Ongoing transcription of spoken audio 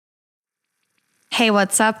Hey,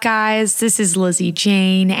 what's up, guys? This is Lizzie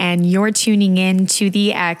Jane, and you're tuning in to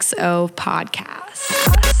the XO podcast.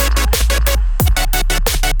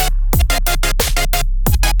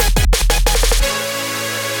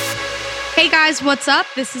 Hey guys, what's up?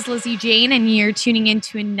 This is Lizzie Jane, and you're tuning in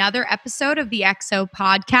to another episode of the XO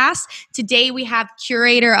podcast. Today we have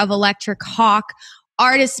curator of Electric Hawk,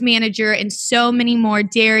 artist manager, and so many more.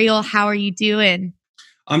 Dariel, how are you doing?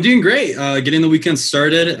 I'm doing great. Getting the weekend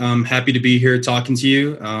started. I'm happy to be here talking to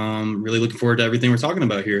you. Really looking forward to everything we're talking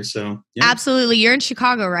about here. So, yeah. Absolutely. You're in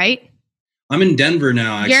Chicago, right? I'm in Denver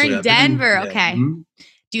now, actually. You're in Denver. Okay. Mm-hmm.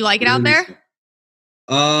 Do you like it out there?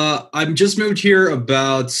 I've just moved here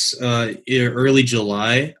about early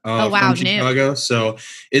July from Chicago. New. So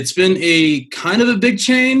it's been a kind of a big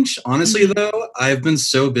change. Honestly, though, I've been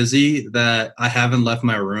so busy that I haven't left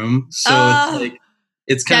my room. So it's like,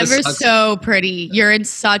 it's kind Denver's of so pretty. You're in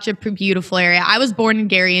such a beautiful area. I was born in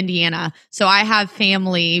Gary, Indiana. So I have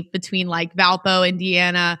family between like Valpo,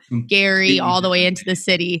 Indiana, Gary, all the way into the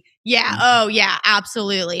city. Yeah. Oh yeah,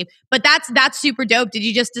 absolutely. But that's super dope. Did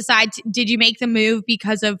you just did you make the move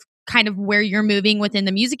because of kind of where you're moving within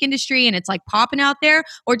the music industry and it's like popping out there,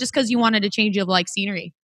 or just because you wanted a change of like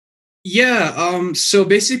scenery? Yeah, so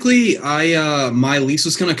basically my lease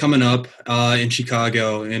was kind of coming up in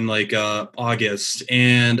Chicago in like August,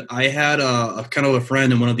 and I had a kind of a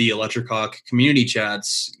friend in one of the Electric Hawk community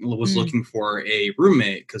chats was looking for a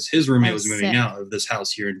roommate because his roommate was moving out of this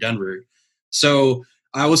house here in Denver. So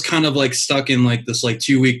I was kind of like stuck in like this like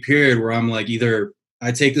 2-week period where I'm like, either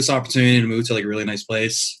I take this opportunity to move to like a really nice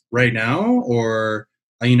place right now, or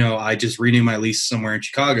I just renew my lease somewhere in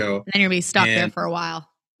Chicago. And then you're gonna be stuck there for a while.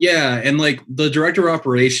 Yeah, and like the director of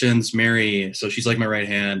operations, Mary, so she's like my right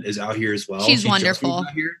hand, is out here as well. She's wonderful. Out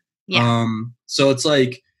here. Yeah. So it's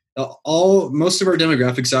like most of our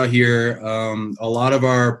demographics out here. A lot of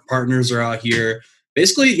our partners are out here.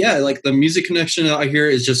 Basically, yeah, like the music connection out here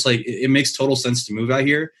is just like it makes total sense to move out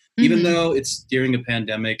here, even though it's during a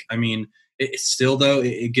pandemic. I mean, it's still though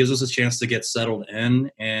it gives us a chance to get settled in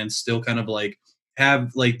and still kind of like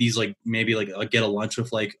have like these like maybe like get a lunch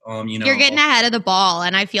with like you're getting ahead of the ball,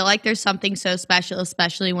 and I feel like there's something so special,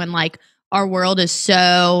 especially when like our world is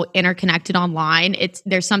so interconnected online.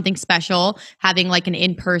 There's something special having like an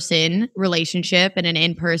in-person relationship and an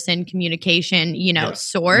in-person communication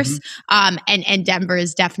source. And Denver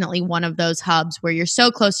is definitely one of those hubs where you're so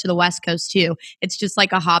close to the West Coast too. It's just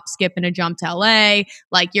like a hop, skip, and a jump to LA.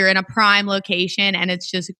 Like you're in a prime location and it's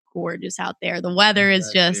just gorgeous out there. The weather is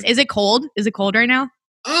is it cold? Is it cold right now?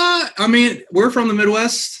 I mean, we're from the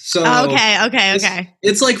Midwest, so okay.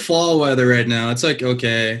 It's like fall weather right now. It's like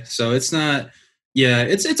okay, so it's not. Yeah,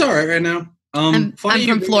 it's all right right now. I'm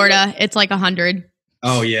from Florida. It's like 100.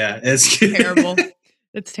 Oh yeah, it's terrible.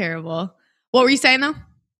 It's terrible. What were you saying though?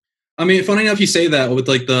 I mean, funny enough, you say that with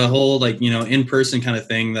like the whole like in person kind of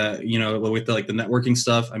thing that with the, like the networking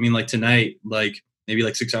stuff. I mean, like tonight, like maybe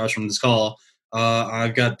like 6 hours from this call.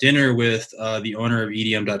 I've got dinner with the owner of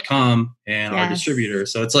EDM.com and our distributor.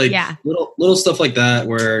 So it's like little stuff like that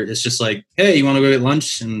where it's just like, hey, you want to go get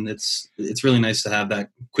lunch? And it's really nice to have that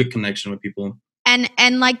quick connection with people. And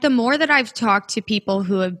like the more that I've talked to people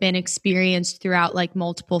who have been experienced throughout like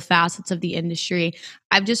multiple facets of the industry,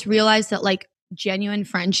 I've just realized that like genuine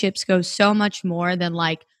friendships go so much more than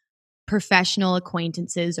like professional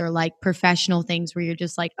acquaintances or like professional things where you're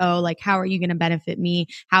just like, oh, like, how are you going to benefit me?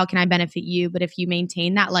 How can I benefit you? But if you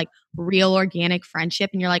maintain that like real organic friendship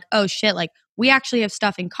and you're like, oh shit, like we actually have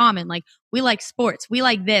stuff in common. Like we like sports. We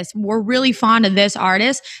like this. We're really fond of this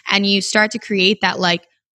artist. And you start to create that like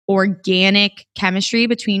organic chemistry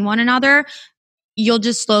between one another. You'll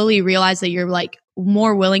just slowly realize that you're like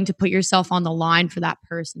more willing to put yourself on the line for that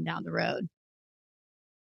person down the road.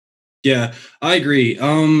 Yeah, I agree.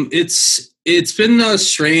 It's been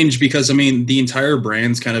strange because I mean the entire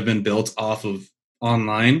brand's kind of been built off of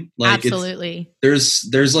online. Like absolutely,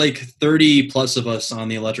 there's like 30 plus of us on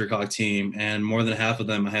the Electric Hawk team, and more than half of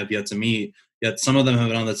them I have yet to meet. Yet some of them have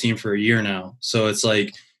been on the team for a year now. So it's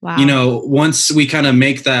like once we kind of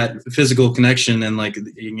make that physical connection and like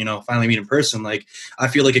finally meet in person, like I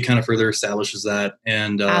feel like it kind of further establishes that.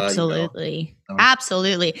 And absolutely,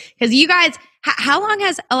 because you guys. How long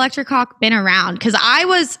has Electric Hawk been around? Because I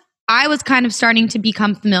was kind of starting to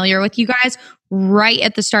become familiar with you guys right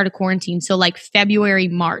at the start of quarantine, so like February,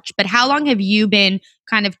 March. But how long have you been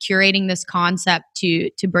kind of curating this concept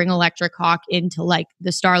to bring Electric Hawk into like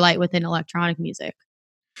the starlight within electronic music?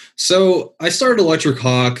 So I started Electric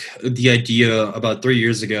Hawk, the idea about 3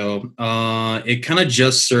 years ago. It kind of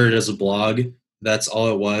just started as a blog. That's all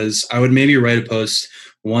it was. I would maybe write a post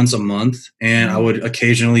once a month, and I would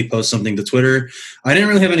occasionally post something to Twitter. I didn't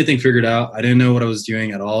really have anything figured out. I didn't know what I was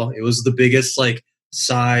doing at all. It was the biggest like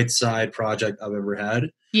side project I've ever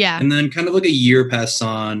had. Yeah. And then kind of like a year passed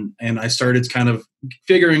on, and I started kind of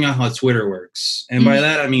figuring out how Twitter works. And by Mhm.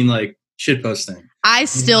 that I mean like shit posting. I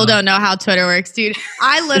still don't know how Twitter works, dude.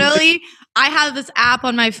 I have this app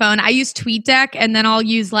on my phone. I use TweetDeck, and then I'll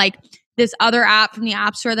use like this other app from the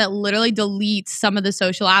App Store that literally deletes some of the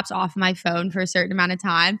social apps off my phone for a certain amount of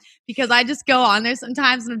time because I just go on there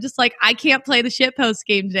sometimes and I'm just like, I can't play the shit post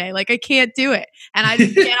game today. Like I can't do it. And I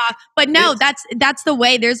just get off. But no, that's the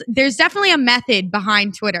way. There's definitely a method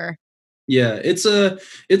behind Twitter. Yeah, it's a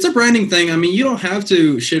branding thing. I mean, you don't have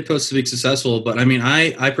to shitpost to be successful, but I mean,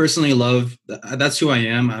 I personally love that's who I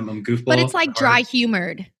am. I'm a But goofball it's like at heart. dry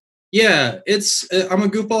humored. Yeah, it's I'm a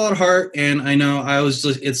goofball at heart, and I know I was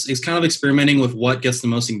just it's kind of experimenting with what gets the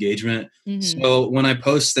most engagement. Mm-hmm. So when I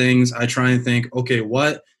post things, I try and think, okay,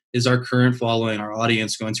 what is our current following, our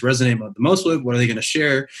audience going to resonate the most with? What are they going to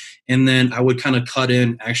share? And then I would kind of cut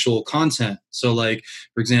in actual content. So like,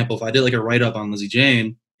 for example, if I did like a write up on Lizzie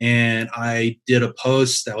Jane, and I did a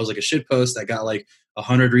post that was like a shit post that got like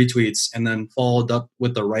 100 retweets, and then followed up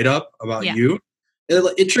with the write up about Yeah. you,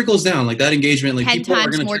 it trickles down like that engagement. Like 10 people are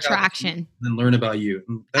times going to more check out traction. and learn about you.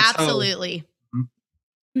 And that's how. Absolutely. Mhm.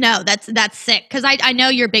 No, that's sick. Because I know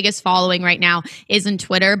your biggest following right now is in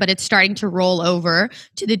Twitter, but it's starting to roll over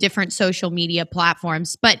to the different social media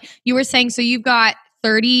platforms. But you were saying, so you've got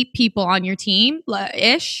 30 people on your team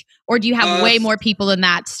ish, or do you have Uh, way more people than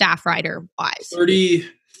that staff writer wise? 30,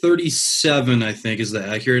 37, I think is the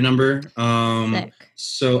accurate number. Sick.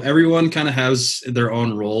 So everyone kind of has their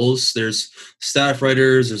own roles. There's staff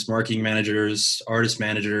writers, there's marketing managers, artist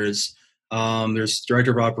managers, there's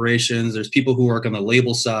director of operations, there's people who work on the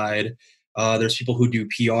label side. There's people who do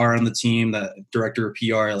PR on the team, that director of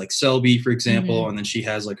PR, like Selby, for example, Mm-hmm. and then she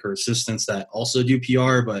has like her assistants that also do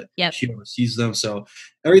PR, but Yep. she oversees them. So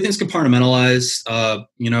everything's compartmentalized.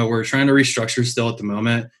 We're trying to restructure still at the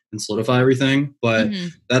moment and solidify everything, but Mm-hmm.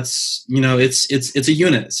 that's it's a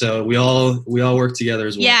unit, so we all work together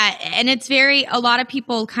as well. Yeah, and it's very a lot of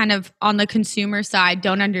people kind of on the consumer side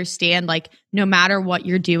don't understand like no matter what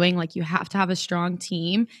you're doing, like you have to have a strong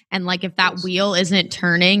team and like if that Yes. wheel isn't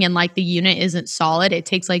turning and like the unit isn't solid, it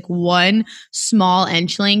takes like one small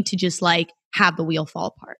inchling to just like have the wheel fall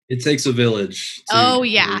apart. It takes a village to Oh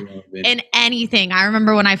yeah. really elevate. In anything. I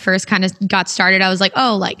remember when I first kind of got started, I was like,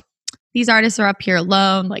 "Oh, like these artists are up here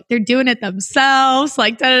alone, like they're doing it themselves,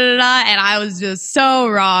 like da da da," da. And I was just so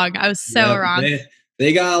wrong. I was so Yeah, wrong.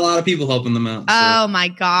 they got a lot of people helping them out, so. Oh my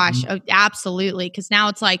gosh. Mhm. Oh, absolutely. Cause now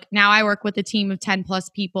it's like, now I work with a team of 10 plus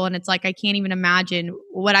people and it's like, I can't even imagine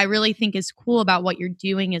what I really think is cool about what you're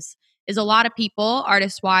doing is a lot of people,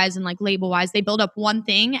 artist wise and like label wise, they build up one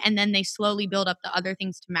thing and then they slowly build up the other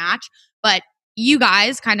things to match. But you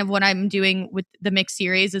guys, kind of what I'm doing with the mix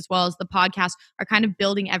series as well as the podcast, are kind of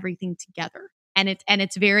building everything together. And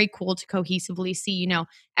it's very cool to cohesively see,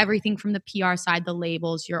 everything from the PR side, the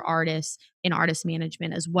labels, your artists, in artist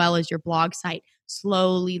management as well as your blog site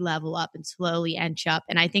slowly level up and slowly inch up.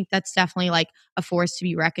 And I think that's definitely like a force to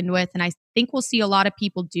be reckoned with. And I think we'll see a lot of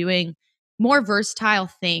people doing more versatile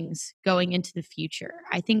things going into the future.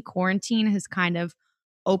 I think quarantine has kind of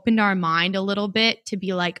opened our mind a little bit to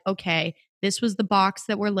be like, okay, this was the box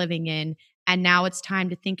that we're living in. And now it's time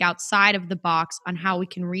to think outside of the box on how we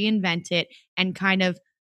can reinvent it and kind of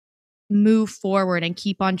move forward and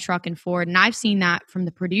keep on trucking forward. And I've seen that from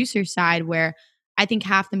the producer side where I think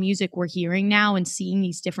half the music we're hearing now and seeing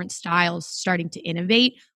these different styles starting to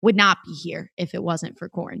innovate would not be here if it wasn't for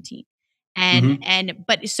quarantine. And Mhm. and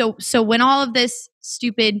but so when all of this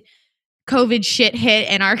stupid COVID shit hit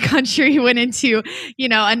and our country went into,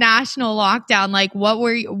 a national lockdown, like what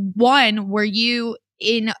were you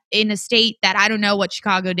in a state that I don't know what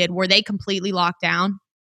Chicago did? Were they completely locked down?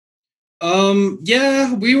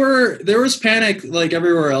 Yeah, there was panic like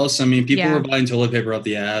everywhere else. I mean, people were Yeah. buying toilet paper up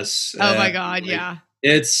the ass. Oh my God, Like yeah.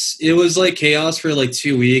 it was like chaos for like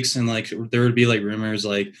 2 weeks, and like there would be like rumors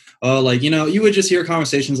like, oh, like you would just hear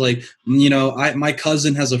conversations like, my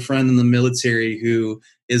cousin has a friend in the military who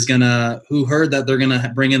heard that they're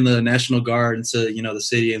gonna bring in the National Guard into the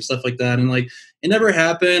city and stuff like that, and like it never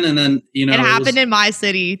happened, and then It it happened was. in my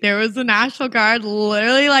city. There was a National Guard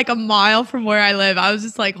literally like a mile from where I live. I was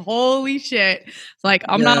just like, holy shit. It's like,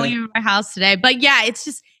 I'm not Yeah. leaving my house today. But yeah,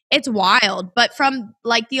 it's wild. But from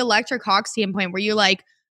like the Electric Hawk standpoint, where you're like,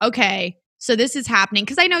 okay, so this is happening.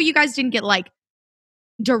 Cause I know you guys didn't get like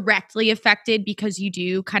directly affected because you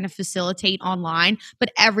do kind of facilitate online, but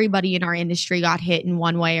everybody in our industry got hit in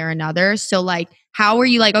one way or another. So like, how were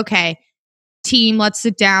you like, okay, team, let's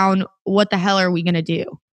sit down. What the hell are we going to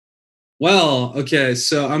do? Well, okay.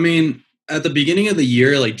 So, I mean, at the beginning of the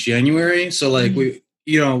year, like January, so like Mhm.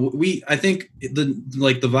 I think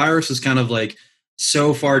the virus is kind of like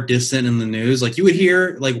so far distant in the news. Like you would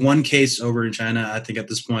hear like one case over in China, I think at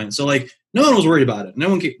this point. So like no one was worried about it. No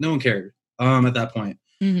one cared at that point.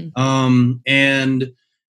 Mhm. And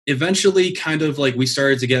eventually kind of like we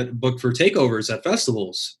started to get booked for takeovers at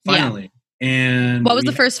festivals Yeah. finally. And What was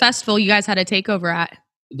the first festival you guys had a takeover at?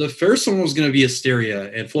 the first one was going to be Asteria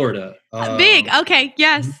in Florida. Big. Okay.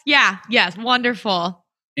 Yes. Yeah. Yes. Wonderful.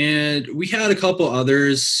 And we had a couple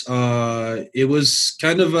others. It was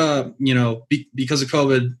kind of because of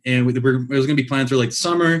COVID, and it was going to be planned through like the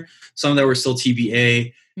summer. Some that were still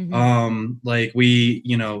TBA. Mhm. Like we,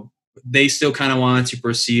 they still kind of wanted to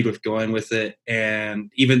proceed with going with it, and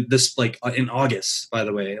even this like in August, by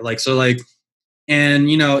the way, like so like, and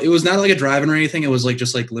it was not like a drive-in or anything. It was like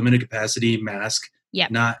just like limited capacity mask, Yep.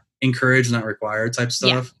 not encouraged, not required type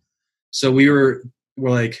Yeah. stuff. So we're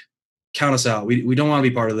like, count us out. We don't want to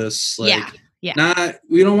be part of this. Yeah. Like, Yeah. not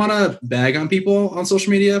we don't want to bag on people on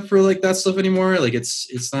social media for like that stuff anymore. Like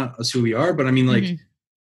it's not us who we are. But I mean, like,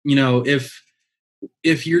 Mhm. if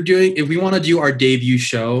if we want to do our debut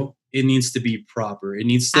show, it needs to be proper. It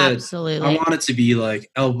needs to. I Absolutely. want it to be like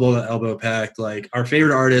elbow to elbow packed. Like our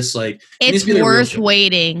favorite artists. Like it needs It's to be the real worth show.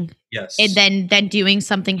 waiting Yes. than doing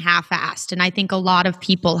something half-assed. And I think a lot of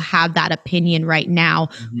people have that opinion right now,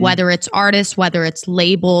 Mm-hmm. whether it's artists, whether it's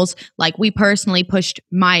labels. Like we personally pushed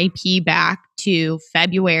my EP back to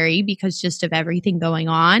February because just of everything going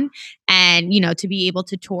on. And, to be able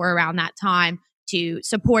to tour around that time to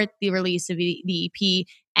support the release of the EP.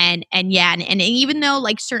 And yeah, and even though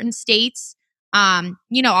like certain states are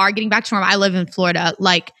getting back to normal. I live in Florida,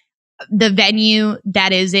 like the venue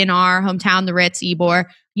that is in our hometown, the Ritz Ybor,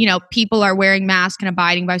 people are wearing masks and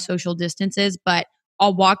abiding by social distances, but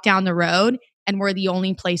I'll walk down the road and we're the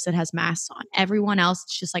only place that has masks on. Everyone else,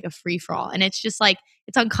 it's just like a free for all. And it's just like,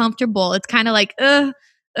 it's uncomfortable. It's kind of like, ugh.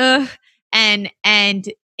 And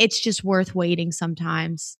it's just worth waiting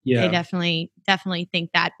sometimes. I Yeah. definitely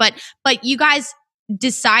think that. But you guys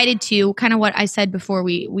decided to kind of what I said before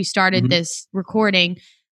we started Mm-hmm. this recording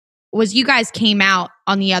was you guys came out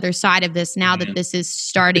on the other side of this now that Man. this is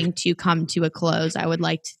starting to come to a close. I would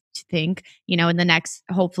like to think, in the next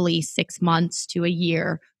hopefully 6 months to a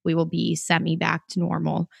year, we will be semi back to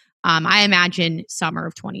normal. I imagine summer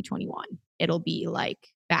of 2021, it'll be like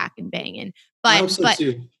back and banging. I But hope so but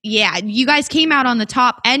too. yeah, you guys came out on the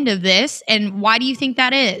top end of this, and why do you think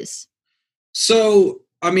that is? So,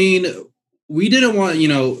 I mean, we didn't want,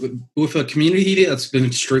 with a community that's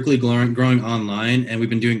been strictly growing online, and we've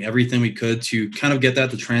been doing everything we could to kind of get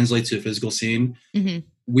that to translate to a physical scene. Mm-hmm.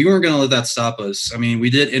 We weren't going to let that stop us. I mean, we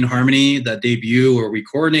did In Harmony, that debut, where we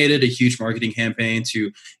coordinated a huge marketing campaign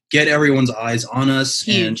to get everyone's eyes on us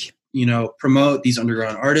and, Huge. promote these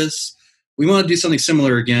underground artists. We want to do something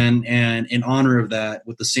similar again, and in honor of that,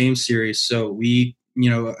 with the same series. So we,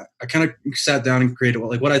 I kind of sat down and created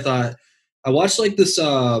like what I thought. I watched like this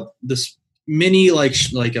mini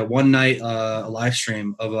like a one night live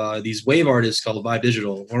stream of these wave artists called Vibe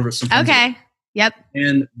Digital. One of some friends of Okay. Yep.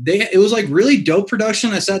 and it was like really dope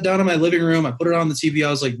production. I sat down in my living room, I put it on the TV. I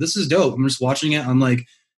was like, this is dope. I'm just watching it. I'm like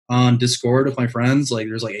on Discord with my friends. Like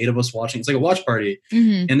there's like 8 of us watching. It's like a watch party.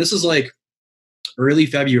 Mm-hmm. And this is like early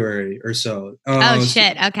February or so. Oh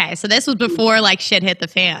shit. Okay. So this was before like shit hit the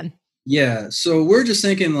fan. Yeah. So we're just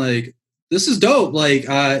thinking like, this is dope. Like,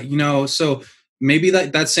 so maybe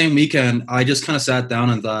that same weekend, I just kind of sat down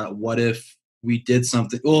and thought, what if we did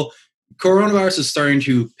something? Well, coronavirus is starting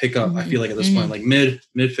to pick up. I Mm-hmm. feel like at this point, Mm-hmm. like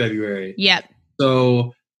mid February. Yep.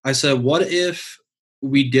 So I said, what if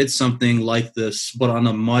we did something like this, but on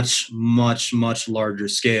a much, much, much larger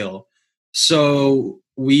scale? So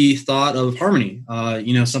we thought of Harmony,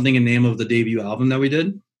 something in name of the debut album that we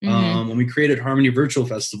did. Mm-hmm. When we created Harmony Virtual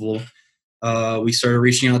Festival, we started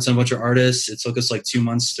reaching out to a bunch of artists. It took us like 2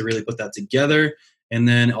 months to really put that together. And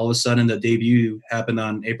then all of a sudden, the debut happened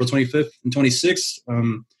on April 25th and 26th.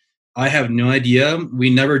 I have no idea. We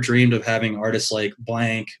never dreamed of having artists like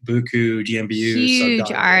Blank, Buku, GMBU, Huge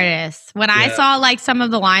Subdata. artists. When I Yeah. saw like some of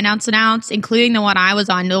the lineouts announced, including the one I was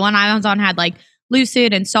on, had like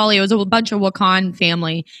Lucid and Sully. It was a bunch of Wakan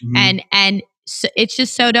family, Mm-hmm. and so it's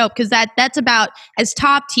just so dope because that's about as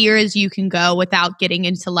top tier as you can go without getting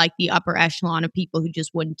into like the upper echelon of people who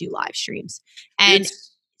just wouldn't do live streams, and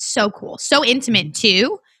It's so cool, so intimate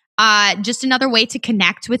too. Just another way to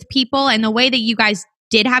connect with people, and the way that you guys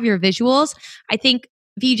did have your visuals. I think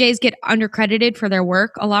VJs get undercredited for their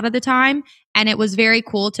work a lot of the time, and it was very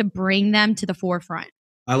cool to bring them to the forefront.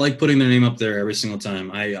 I like putting their name up there every single time.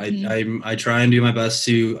 Mhm. I try and do my best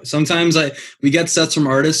to. Sometimes we get sets from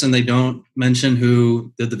artists and they don't mention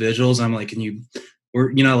who did the visuals. I'm like, can you?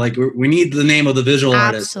 We need the name of the visual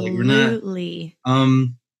artist. Like we're not. Absolutely.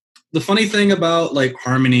 Um, the funny thing about like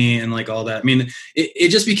harmony and like all that, I mean, it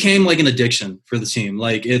just became like an addiction for the team.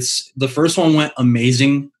 Like it's the first one went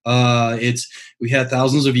amazing. We had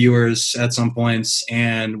thousands of viewers at some points,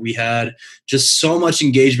 and we had just so much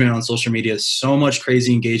engagement on social media, so much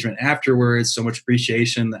crazy engagement afterwards, so much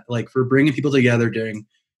appreciation that, like, for bringing people together during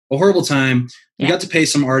a horrible time. We Yeah. got to pay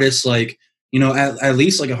some artists like, at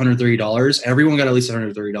least like $130. Everyone got at least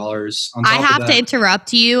 $130. On I top of have to that,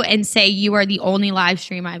 interrupt you and say you are the only live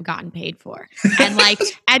stream I've gotten paid for. And like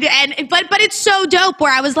but it's so dope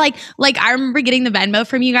where I was like I remember getting the Venmo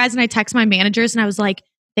from you guys and I text my managers and I was like,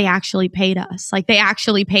 they actually paid us. Like they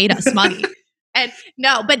actually paid us money. And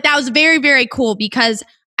no, but that was very, very cool because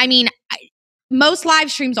I mean, most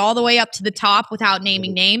live streams all the way up to the top without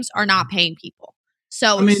naming names are not paying people. I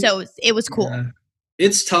So mean, so it was cool. yeah.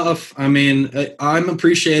 It's tough. I mean, I'm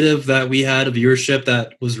appreciative that we had a viewership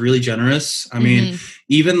that was really generous. I mean, Mhm.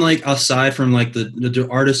 even like aside from like the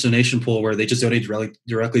artist donation pool where they just donate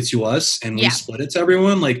directly to us and we Yeah. split it to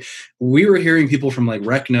everyone, like we were hearing people from like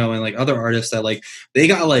Recno and like other artists that like they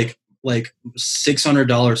got like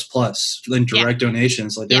 $600 plus in Yeah. direct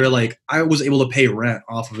donations. Like they Yeah. were like, I was able to pay rent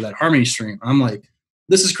off of that Harmony stream. I'm like,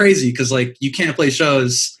 this is crazy because like you can't play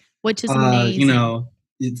shows. Which is Uh, you amazing. know,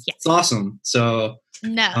 it's, Yeah. it's awesome. So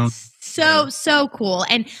No, um, yeah. so cool.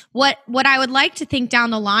 And what I would like to think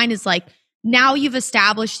down the line is like now you've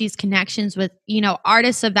established these connections with,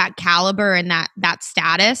 artists of that caliber and that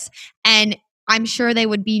status and I'm sure they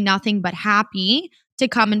would be nothing but happy to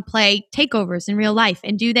come and play takeovers in real life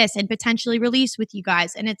and do this and potentially release with you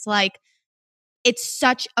guys. And it's like it's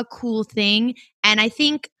such a cool thing and I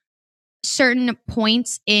think certain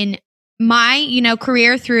points in my,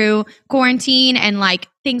 career through quarantine and like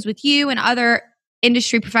things with you and other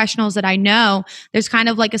industry professionals that I know, there's kind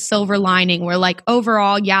of like a silver lining where like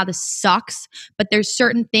overall, yeah, this sucks, but there's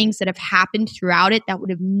certain things that have happened throughout it that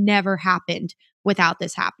would have never happened without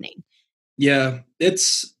this happening. Yeah,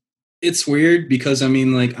 it's weird because I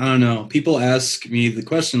mean, like, I don't know. People ask me the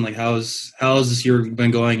question like, how's this year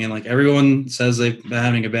been going? And like everyone says they've been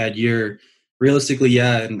having a bad year. Realistically,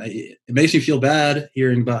 yeah, and it makes me feel bad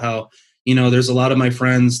hearing about how there's a lot of my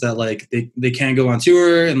friends that like they can't go on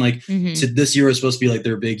tour and like Mhm. this year was supposed to be like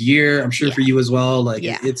their big year. I'm sure Yeah. for you as well. Like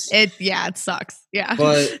Yeah. it's It sucks. Yeah.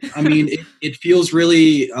 but I mean, it feels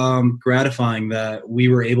really gratifying that we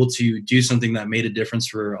were able to do something that made a difference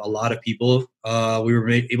for a lot of people. We were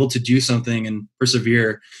able to do something and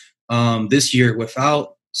persevere this year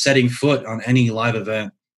without setting foot on any live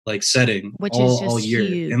event, like setting Which is all just year.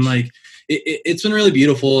 And huge. like, it's been really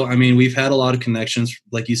beautiful. I mean, we've had a lot of connections,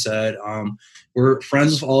 like you said. We're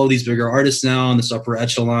friends with all of these bigger artists now on this upper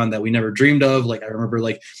echelon that we never dreamed of. Like, I remember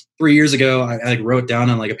like 3 years ago, I like wrote down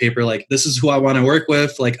on like a paper, like, this is who I want to work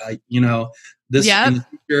with. Like, this in Yep. the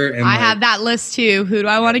future. And I like, have that list too. Who do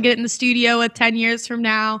I yeah. want to get in the studio with 10 years from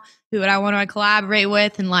now? Who would I want to collaborate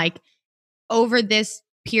with? And like over this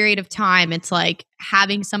period of time, it's like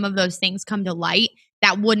having some of those things come to light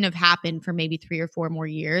that wouldn't have happened for maybe 3 or 4 more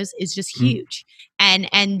years is just Mhm. huge.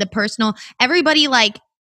 And the personal everybody like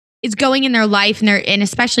is going in their life and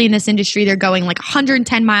especially in this industry, they're going like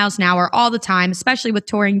 110 miles an hour all the time, especially with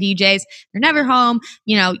touring DJs. They're never home,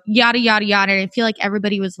 yada, yada, yada. And I feel like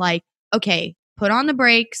everybody was like, okay, put on the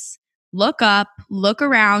brakes, look up, look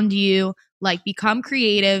around you, like become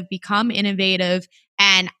creative, become innovative.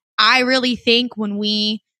 And I really think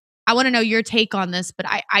I want to know your take on this, but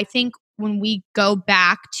I think when we go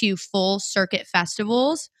back to full circuit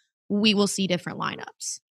festivals, we will see different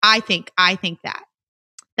lineups. I think that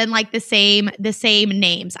than like the same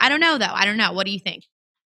names. I don't know though. I don't know. What do you think?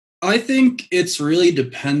 I think it's really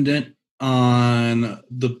dependent on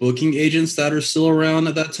the booking agents that are still around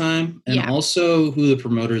at that time and Yeah. also who the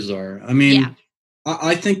promoters are. I Yeah. mean,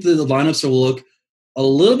 I think that the lineups will look a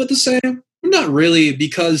little bit the same. Not really,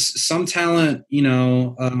 because some talent,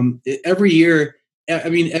 every year, I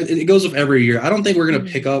mean, it goes with every year. I don't think we're going to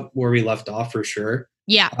Mhm. pick up where we left off for sure.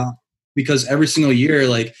 Yeah. Uh, because every single year,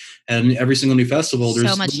 like, and every single new festival, So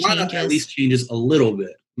there's the much lineup at changes. least changes a little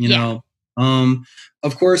bit, Yeah. Um,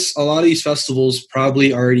 of course, a lot of these festivals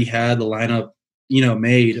probably already had the lineup,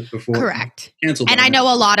 made before Correct. canceled And on I it. know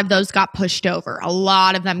a lot of those got pushed over. A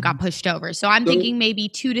lot of them got pushed over. So I'm So thinking maybe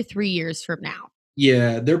 2 to 3 years from now.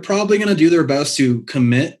 yeah, they're probably going to do their best to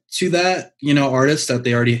commit to that, artist that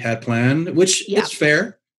they already had planned, which Yeah. it's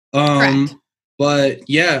fair. Correct. But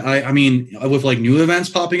yeah, I mean, with like new events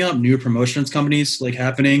popping up, new promotions companies like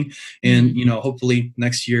happening, and Mhm. hopefully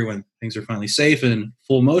next year when things are finally safe and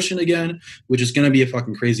full motion again, which is going to be a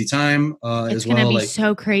fucking crazy time It's as gonna well. be Like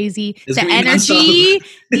so crazy. it's going to be nonstop.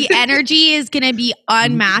 The energy is gonna be Mhm.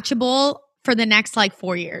 unmatchable for the next like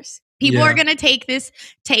 4 years. People are Yeah. gonna take this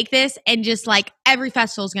and just like every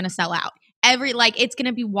festival is gonna sell out. Every like it's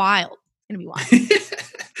gonna be wild. It's gonna be wild.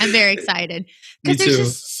 I'm very excited Me because there's too.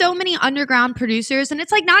 just so many underground producers, and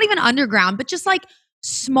it's like not even underground, but just like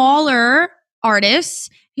smaller artists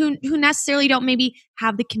who necessarily don't maybe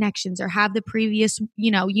have the connections or have the previous, you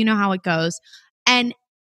know how it goes. And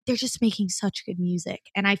they're just making such good music.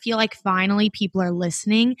 And I feel like finally people are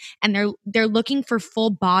listening and they're looking for full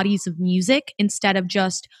bodies of music instead of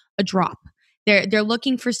just a drop. They're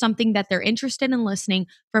looking for something that they're interested in listening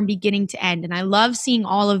from beginning to end. And I love seeing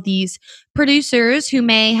all of these producers who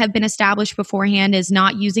may have been established beforehand as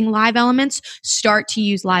not using live elements start to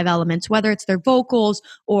use live elements, whether it's their vocals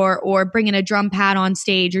or bringing a drum pad on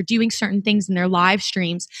stage or doing certain things in their live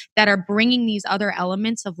streams that are bringing these other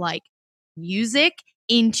elements of like music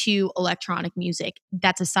into electronic music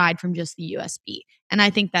that's aside from just the USB. And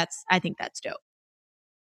I think that's dope.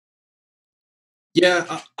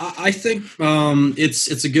 Yeah, I think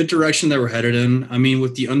it's a good direction that we're headed in. I mean,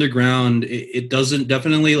 with the underground, it doesn't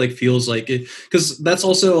definitely like feels like it, because that's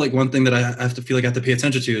also like one thing that I have to feel like I have to pay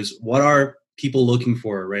attention to is what are people looking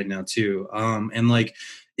for right now too. And like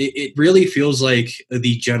it really feels like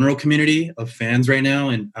the general community of fans right now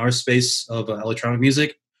in our space of electronic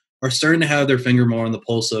music are starting to have their finger more on the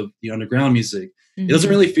pulse of the underground music. It doesn't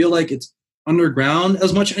Mhm. really feel like it's underground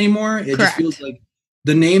as much anymore. It just feels Correct. like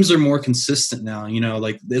the names are more consistent now.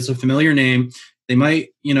 Like it's a familiar name. They might,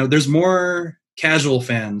 there's more casual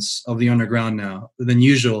fans of the underground now than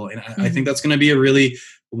usual, and I think Mhm. that's going to be a really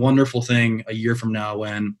wonderful thing a year from now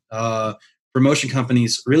when promotion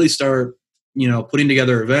companies really start, putting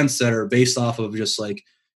together events that are based off of just like,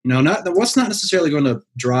 not what's not necessarily going to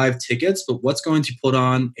drive tickets, but what's going to put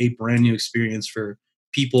on a brand new experience for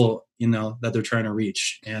people, that they're trying to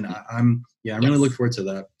reach. And I'm really looking Yes. forward to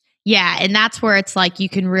that. Yeah, and that's where it's like you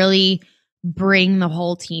can really bring the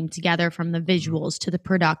whole team together from the Mhm. visuals to the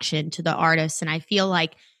production to the artists. And I feel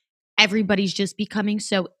like everybody's just becoming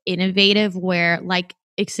so innovative where like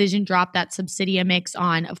Excision dropped that Subsidia mix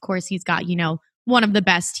on. Of course, he's got, one of the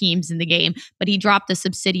best teams in the game, but he dropped the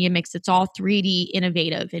Subsidia mix. It's all 3D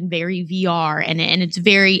innovative and very VR and it's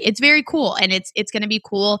very cool. And it's gonna be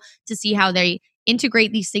cool to see how they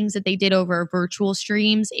integrate these things that they did over virtual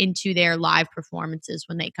streams into their live performances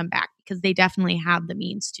when they come back because they definitely have the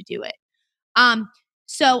means to do it. Um,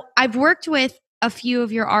 so I've worked with a few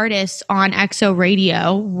of your artists on EXO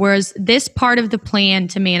Radio. Was this part of the plan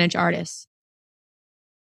to manage artists?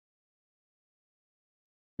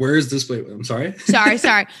 Where is this? Wait, I'm sorry.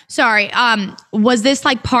 Sorry. Was this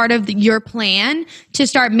like part of your plan to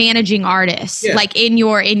start managing artists, Yeah. like in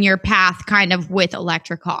your path, kind of with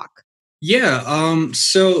Electric Hawk? Yeah.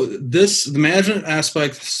 So the management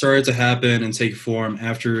aspect started to happen and take form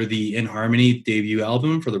after the In Harmony debut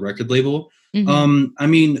album for the record label. Mm-hmm. I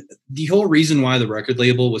mean, the whole reason why the record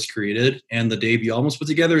label was created and the debut album was put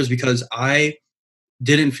together is because I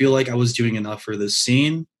didn't feel like I was doing enough for this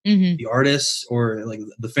scene, Mm-hmm. the artists, or like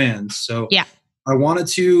the fans. So Yeah. I wanted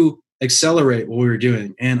to accelerate what we were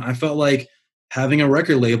doing. And I felt like having a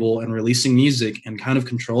record label and releasing music and kind of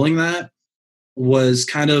controlling that was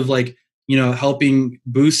kind of like, helping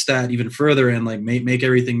boost that even further and like make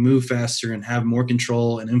everything move faster and have more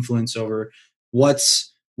control and influence over what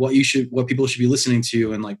people should be listening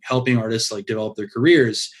to, and like helping artists like develop their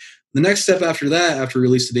careers. The next step after that, after we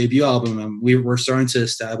released the debut album, and we were starting to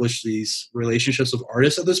establish these relationships with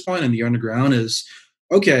artists at this point in the underground, is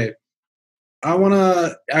okay, I want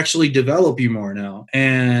to actually develop you more now.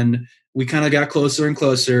 And we kind of got closer and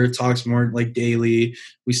closer, talks more like daily.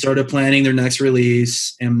 We started planning their next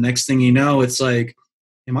release. And next thing you know, it's like,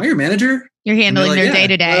 am I your manager? You're And they're handling like, their yeah. day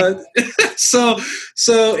to day. So,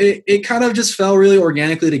 so it kind of just fell really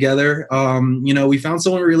organically together. We found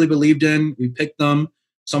someone we really believed in. We picked them,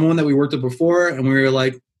 someone that we worked with before, and we were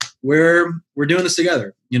like, we're doing this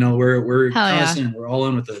together. We're Hell kind of yeah. saying we're all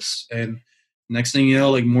in with this. And next thing you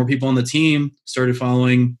know, like more people on the team started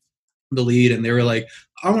following the lead, and they were like,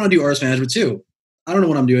 I want to do artist management too. I don't know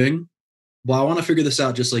what I'm doing, but I want to figure this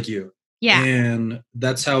out just like you. Yeah. And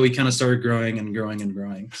that's how we kind of started growing and growing and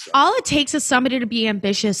growing. So. All it takes is somebody to be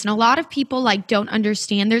ambitious, and a lot of people like don't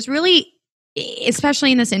understand. There's really,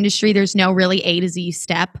 especially in this industry, there's no really A to Z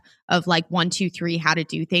step of like 1 2 3 how to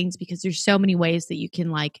do things because there's so many ways that you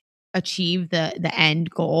can like achieve the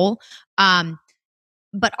end goal. um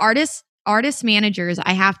but artists artist managers,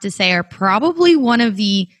 I have to say, are probably one of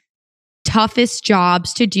the toughest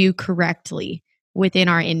jobs to do correctly within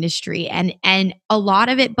our industry, and a lot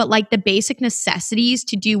of it, but like the basic necessities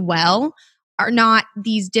to do well are not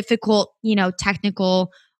these difficult,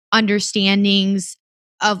 technical understandings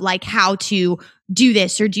of like how to do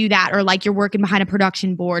this or do that, or like you're working behind a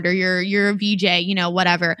production board, or you're a VJ,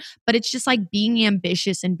 whatever. But it's just like being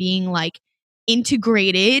ambitious and being like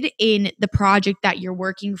integrated in the project that you're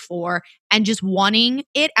working for, and just wanting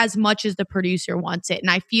it as much as the producer wants it.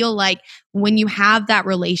 And I feel like when you have that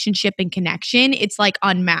relationship and connection, it's like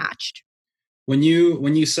unmatched. When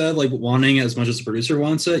you said like wanting as much as the producer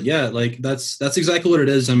wants it, yeah, like that's exactly what it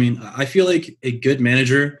is. I mean, I feel like a good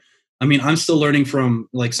manager. I mean, I'm still learning from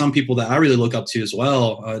like some people that I really look up to as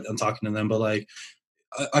well. I'm talking to them, but like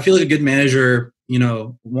I feel like a good manager,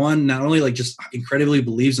 one not only like just incredibly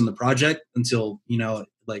believes in the project until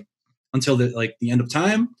like until the end of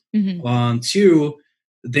time. Mhm. Two,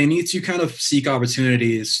 they need to kind of seek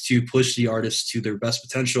opportunities to push the artist to their best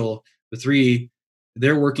potential. But three,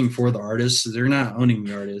 they're working for the artist; they're not owning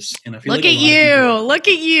the artist. And I feel Look like a at lot of people, you. Look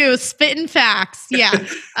at you spitting facts. Yeah. a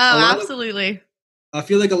Oh, lot of absolutely. I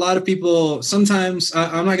feel like a lot of people sometimes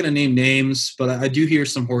I'm not going to name names, but I do hear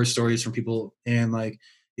some horror stories from people, and like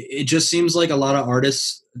it just seems like a lot of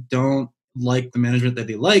artists don't like the management that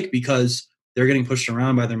they like because they're getting pushed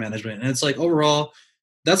around by their management, and it's like overall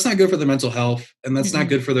that's not good for their mental health, and that's not Mm-mm.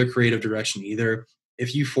 good for their creative direction either.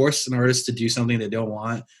 If you force an artist to do something they don't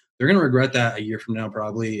want, they're going to regret that a year from now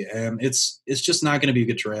probably, and it's just not going to be a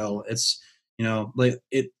good trail. It's like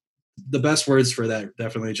it the best words for that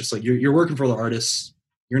definitely just like you're working for the artists.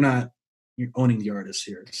 You're owning the artist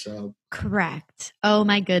here. So Correct. Oh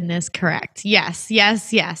my goodness, correct. Yes,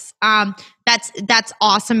 yes, yes. That's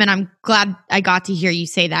awesome, and I'm glad I got to hear you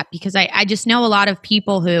say that, because I just know a lot of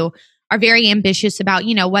people who are very ambitious about,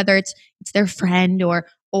 whether it's their friend,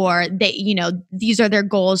 or they, these are their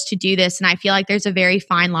goals to do this. And I feel like there's a very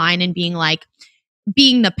fine line in being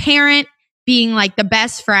the parent, being like the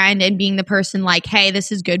best friend, and being the person like, hey,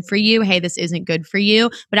 this is good for you. Hey, this isn't good for you.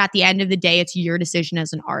 But at the end of the day, it's your decision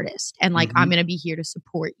as an artist. And like, I'm mhm. going to be here to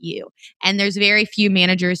support you. And there's very few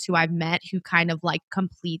managers who I've met who kind of like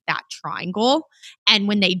complete that triangle. And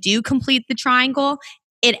when they do complete the triangle,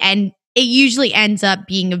 it usually ends up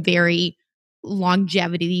being a very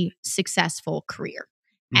longevity successful career.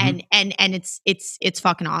 Mhm. And it's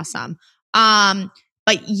fucking awesome.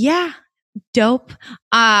 But yeah, dope.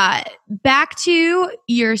 Back to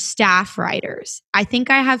your staff writers. I think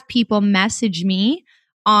I have people message me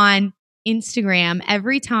on Instagram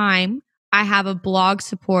every time I have a blog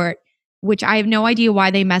support, which I have no idea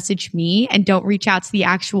why they message me and don't reach out to the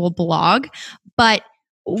actual blog. But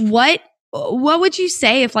what what would you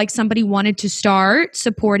say if like somebody wanted to start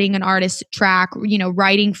supporting an artist track,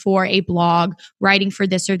 writing for a blog, writing for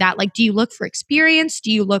this or that? Like, do you look for experience? Do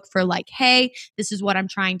you look for like, hey, this is what I'm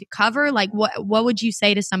trying to cover? Like, what would you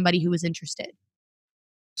say to somebody who was interested?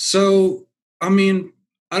 So I mean,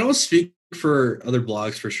 I don't speak for other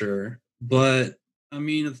blogs for sure, but I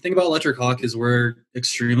mean the thing about Electric Hawk is we're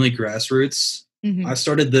extremely grassroots. Hmm. I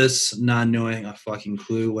started this not knowing a fucking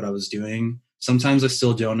clue what I was doing. Sometimes I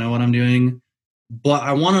still don't know what I'm doing, but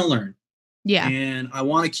I want to learn Yeah. and I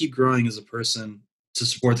want to keep growing as a person to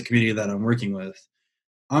support the community that I'm working with.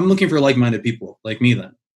 I'm looking for like-minded people like me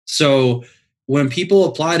then. So when people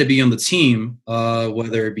apply to be on the team,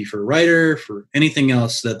 whether it be for a writer, for anything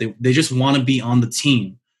else, that they just want to be on the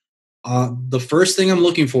team. The first thing I'm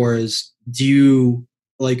looking for is, do you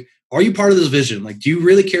like, are you part of this vision? Like, do you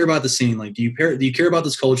really care about the scene? Like, do you care about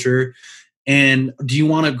this culture? And do you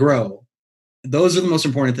want to grow? Those are the most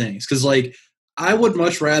important things. Cause like I would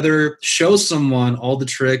much rather show someone all the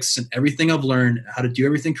tricks and everything I've learned, how to do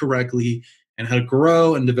everything correctly and how to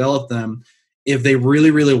grow and develop them if they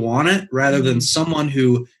really, really want it, rather than Hmm. someone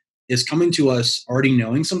who is coming to us already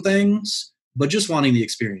knowing some things, but just wanting the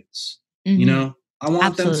experience. You Hmm. know, I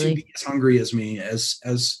want them to Absolutely. be as hungry as me, as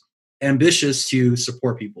ambitious to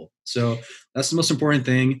support people. So that's the most important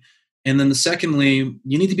thing. And then the secondly,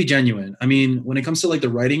 you need to be genuine. I mean, when it comes to like the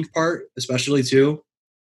writing part, especially too,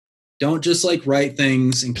 don't just like write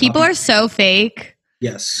things and People copy. are so fake.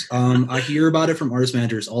 Yes, I hear about it from artist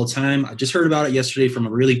managers all the time. I just heard about it yesterday from a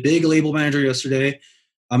really big label manager yesterday.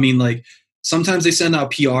 I mean, like sometimes they send out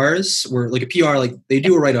PRs where like a PR, like they Yep.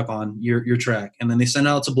 do a write up on your track, and then they send it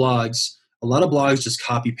out to blogs. A lot of blogs just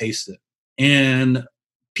copy paste it, and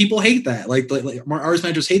people hate that. Like artist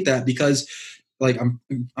managers hate that because like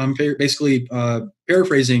I'm basically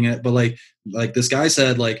paraphrasing it, but like this guy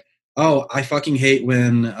said like, oh, I fucking hate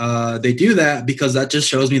when they do that because that just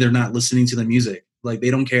shows me they're not listening to the music. Like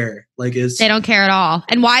they don't care. Like They it's don't care at all.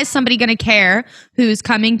 And why is somebody going to care who's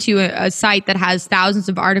coming to a site that has thousands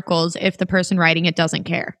of articles if the person writing it doesn't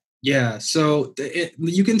care? yeah. So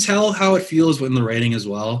you can tell how it feels in the writing as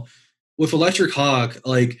well. With Electric Hawk,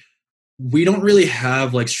 like we don't really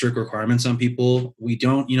have like strict requirements on people. We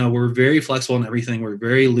don't, we're very flexible in everything. We're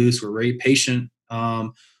very loose. We're very patient.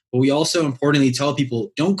 But we also importantly tell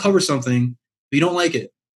people don't cover something if you don't like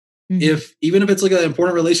it. Mm-hmm. If even if it's like an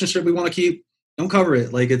important relationship we want to keep, don't cover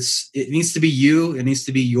it. Like it needs to be you. It needs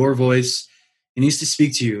to be your voice. It needs to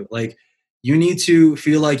speak to you. Like you need to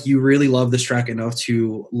feel like you really love this track enough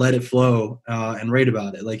to let it flow and write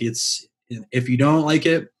about it. Like if you don't like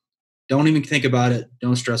it, don't even think about it.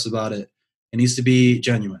 Don't stress about it. It needs to be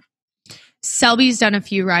genuine. Selby's done a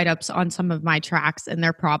few write-ups on some of my tracks, and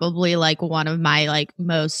they're probably like one of my like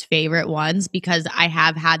most favorite ones because I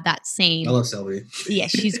have had that I same. love Selby. Yeah,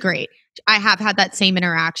 she's great. I have had that same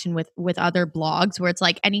interaction with other blogs where it's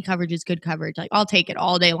like any coverage is good coverage. Like I'll take it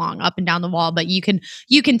all day long, up and down the wall. But you can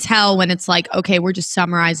tell when it's like, okay, we're just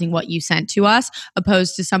summarizing what you sent to us,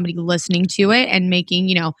 opposed to somebody listening to it and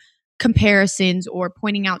making comparisons or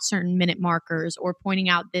pointing out certain minute markers or pointing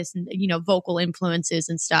out this vocal influences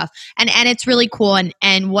and stuff. And it's really cool.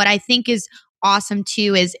 And what I think is awesome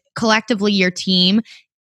too is collectively your team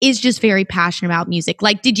is just very passionate about music.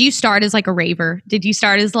 Like, did you start as like a raver? Did you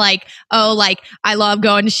start as like, oh, like I love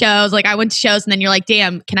going to shows. Like I went to shows and then you're like,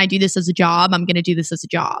 damn, can I do this as a job? I'm going to do this as a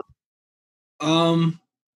job. Um,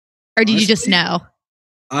 Or did you just honestly, know?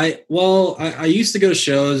 I used to go to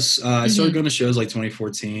shows. I started Mm-hmm. going to shows like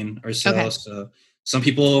 2014 or so. Okay. So some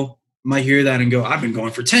people might hear that and go, "I've been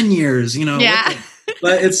going for 10 years." What Yeah.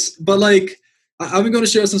 the? But like I've been going to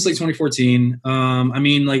shows since like 2014. I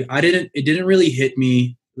mean, like it didn't really hit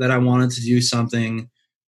me that I wanted to do something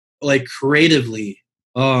like creatively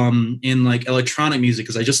in like electronic music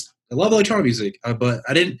because I love electronic music, but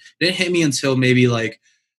it didn't hit me until maybe like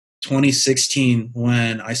 2016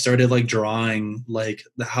 when I started like drawing like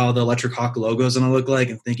how the Electric Hawk logo is gonna look like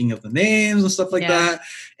and thinking of the names and stuff like Yeah. that,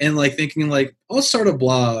 and like thinking like I'll start a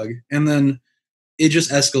blog, and then it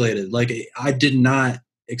just escalated. Like I did not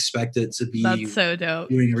expect it to That's be so dope.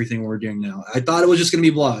 doing everything we're doing now. I thought it was just gonna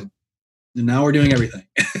be blog, and now we're doing everything.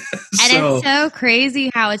 And it's So so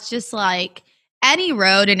crazy how it's just like any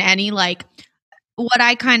road and any like what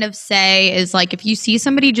I kind of say is like if you see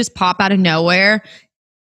somebody just pop out of nowhere,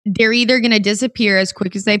 they're either going to disappear as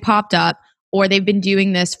quick as they popped up or they've been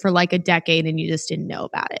doing this for like a decade and you just didn't know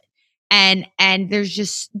about it. And there's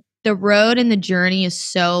just the road and the journey is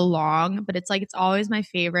so long, but it's like it's always my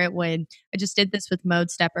favorite when I just did this with Mode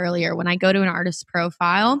Step earlier. When I go to an artist's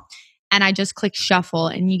profile and I just click shuffle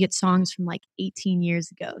and you get songs from like 18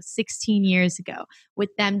 years ago, 16 years ago, with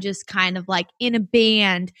them just kind of like in a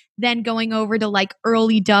band, then going over to like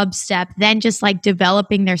early dubstep, then just like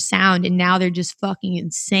developing their sound. And now they're just fucking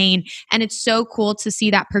insane. And it's so cool to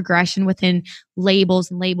see that progression within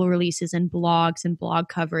labels and label releases and blogs and blog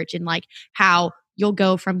coverage and like how you'll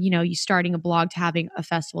go from you starting a blog to having a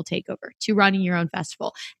festival takeover to running your own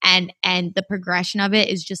festival, and the progression of it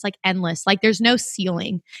is just like endless. Like there's no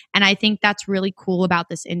ceiling, and I think that's really cool about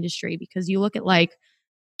this industry because you look at like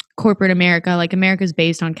corporate America, like America's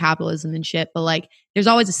based on capitalism and shit, but like there's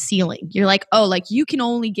always a ceiling. You're like, oh, like you can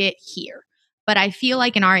only get here. But I feel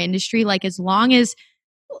like in our industry, like as long as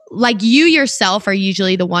like you yourself are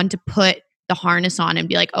usually the one to put the harness on and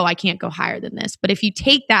be like, oh, I can't go higher than this. But if you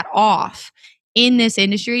take that off in this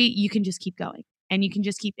industry, you can just keep going and you can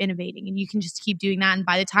just keep innovating and you can just keep doing that. And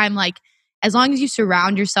by the time, like, as long as you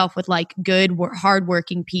surround yourself with like good,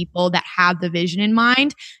 hardworking people that have the vision in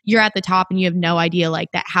mind, you're at the top and you have no idea like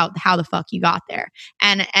that how the fuck you got there.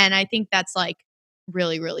 And I think that's like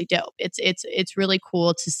really really dope. It's really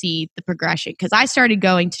cool to see the progression because I started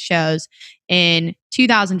going to shows in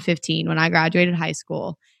 2015 when I graduated high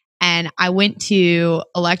school, and I went to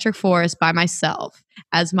Electric Forest by myself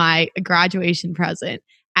as my graduation present.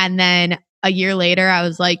 And then a year later, I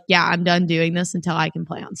was like, yeah, I'm done doing this until I can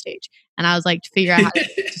play on stage. And I was like, figure out how to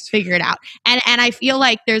just figure it out. And I feel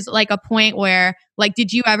like there's like a point where like,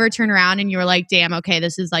 did you ever turn around and you were like, damn, okay,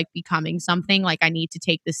 this is like becoming something, like I need to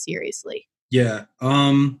take this seriously? yeah.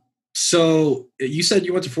 So you said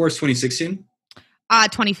you went to Forest 2016?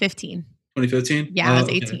 2015. 2015? Yeah, I was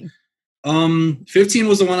Okay. 18. 15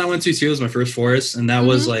 was the one I went to too. It was my first Forest, and that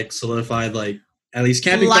was like solidified, like at least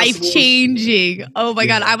camping Life festivals. changing. Oh my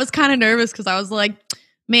God. Yeah. I was kind of nervous because I was like,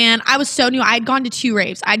 man, I was so new. I had gone to 2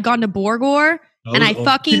 raves. I'd gone to Borgore And I It's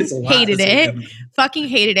fucking a lot hated this it. weekend. Fucking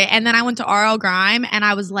hated it. And then I went to RL Grime and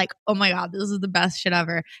I was like, oh my God, this is the best shit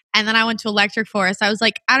ever. And then I went to Electric Forest. I was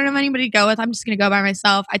like, I don't have anybody to go with. I'm just going to go by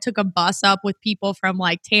myself. I took a bus up with people from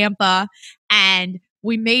like Tampa and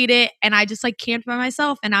we made it. And I just like camped by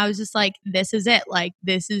myself. And I was just like, this is it. Like,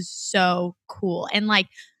 this is so cool. And like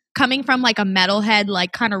coming from like a metalhead,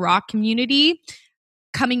 like kind of rock community,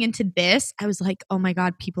 coming into this, I was like, oh my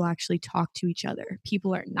God, people actually talk to each other.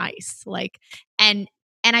 People are nice. Like, and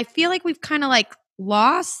I feel like we've kind of like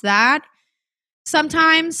lost that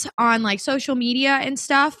sometimes on like social media and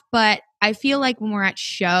stuff. But I feel like when we're at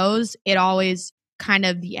shows, it always kind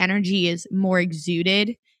of the energy is more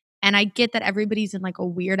exuded. And I get that everybody's in like a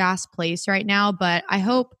weird ass place right now, but I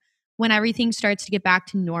hope when everything starts to get back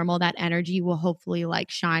to normal, that energy will hopefully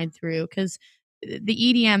like shine through because the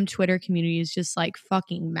EDM Twitter community is just like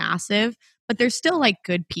fucking massive, but there's still like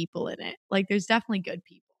good people in it. Like there's definitely good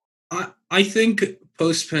people. I think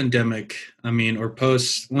post pandemic, I mean, or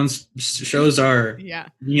post once shows are, Yeah.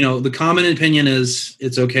 the common opinion is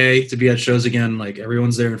it's okay to be at shows again. Like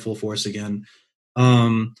everyone's there in full force again.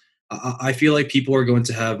 Um, I feel like people are going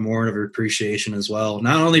to have more of an appreciation as well,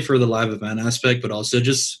 not only for the live event aspect, but also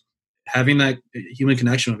just having that human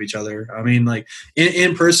connection with each other. I mean, like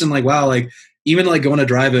in person, like wow, like even like going to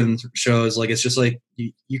drive-in shows, like it's just like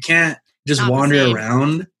you can't It's just not the wander same.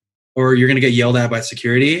 around, or you're gonna get yelled at by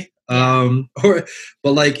security. Yeah. Or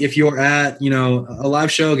but like if you're at a live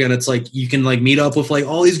show again, it's like you can like meet up with like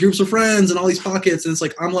all these groups of friends and all these pockets, and it's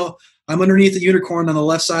like I'm underneath the unicorn on the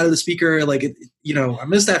left side of the speaker. Like, I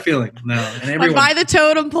miss that feeling now. And I'm everyone, by the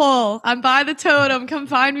totem pole. I'm by the totem. Come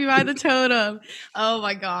find me by the totem. Oh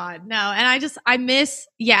my God. No. And I just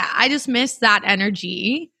miss that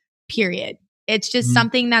energy, period. It's just Mhm.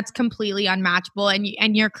 something that's completely unmatchable.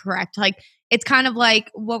 And you're correct. Like, it's kind of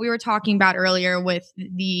like what we were talking about earlier with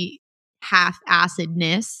the half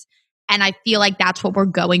acidness. And I feel like that's what we're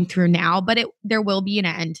going through now, but there will be an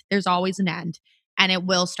end. There's always an end and it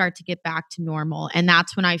will start to get back to normal. And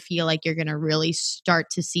that's when I feel like you're going to really start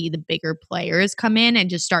to see the bigger players come in and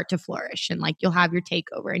just start to flourish. And like you'll have your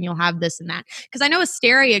takeover and you'll have this and that. Because I know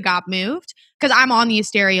Asteria got moved because I'm on the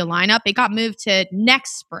Asteria lineup. It got moved to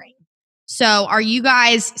next spring. So are you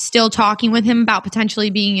guys still talking with him about potentially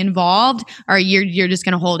being involved, or you're just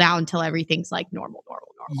going to hold out until everything's like normal?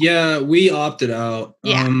 Yeah, we opted out.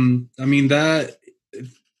 Yeah, I mean that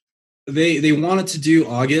they wanted to do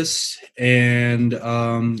August, and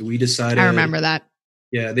we I decided. remember that.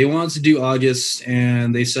 Yeah, they wanted to do August,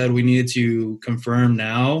 and they said we needed to confirm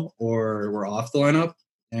now or we're off the lineup.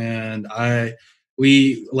 And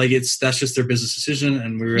we like that's just their business decision,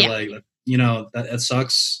 and we were Yeah, like, that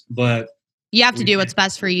sucks, but you have to we do can't. what's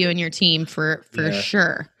best for you and your team for Yeah.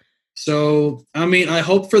 sure. So I mean, I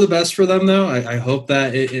hope for the best for them, though. I hope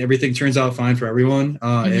that everything turns out fine for everyone.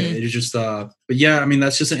 Hmm. It is just, but yeah, I mean,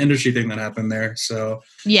 that's just an industry thing that happened there. So,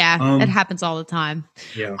 Yeah, it um, happens all the time.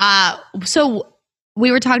 yeah. So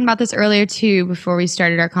we were talking about this earlier too before we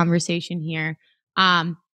started our conversation here.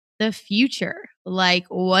 Um, the future, like,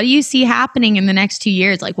 what do you see happening in the next 2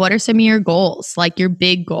 years? Like, what are some of your goals? Like your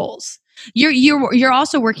big goals. You're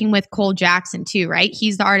also working with Cole Jackson too, right?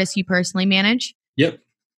 He's the artist you personally manage. Yep.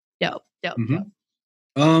 Dope, dope, Hmm.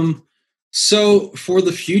 dope. So for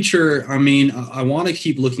the future, I mean, I want to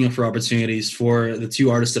keep looking up for opportunities for the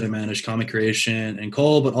two artists that I manage, Comic Creation and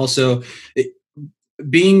Cole, but also it,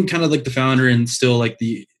 being kind of like the founder and still like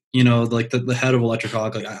like the head of Electric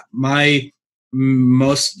Hawk. Like my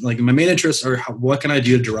main interests are what can I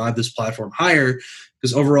do to drive this platform higher?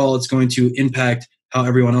 Because overall, it's going to impact how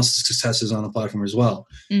everyone else's success is on the platform as well.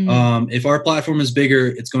 Mm-hmm. If our platform is bigger,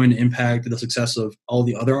 it's going to impact the success of all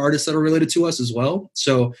the other artists that are related to us as well.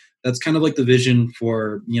 So that's kind of like the vision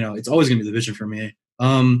for, it's always going to be the vision for me.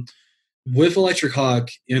 With Electric Hawk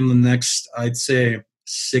in the next, I'd say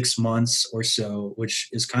 6 months or so, which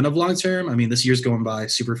is kind of long term. I mean, this year's going by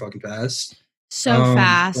super fucking fast. So But,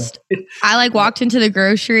 fast. I like walked into the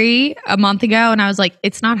grocery a month ago and I was like,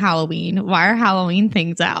 it's not Halloween. Why are Halloween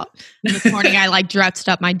things out? And this morning I like dressed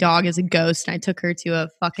up my dog as a ghost and I took her to a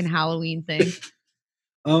fucking Halloween thing.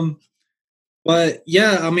 um, But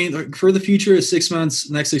yeah, I mean, for the future, 6 months,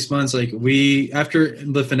 next 6 months, like we after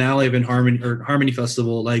the finale of In Harmony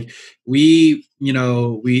Festival, like we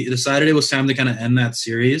decided it was time to kind of end that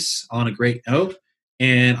series on a great note,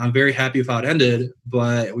 and I'm very happy with how it ended.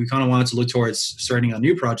 But we kind of wanted to look towards starting on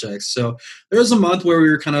new projects. So there was a month where we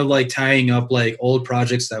were kind of like tying up like old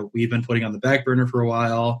projects that we've been putting on the back burner for a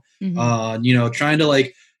while. Mm-hmm. Trying to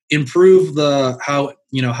like improve how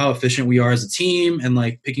efficient we are as a team, and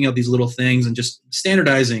like picking up these little things and just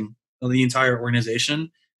standardizing the entire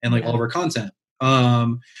organization and like all Yeah. of our content.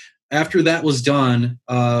 um after that was done,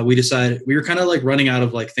 we decided we were kind of like running out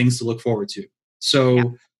of like things to look forward to. Yeah.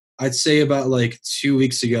 So I'd say about like 2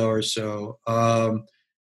 weeks ago or so,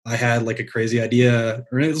 I had like a crazy idea,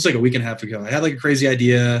 or it was like a week and a half ago. I had like a crazy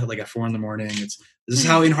idea, like at 4 a.m. This is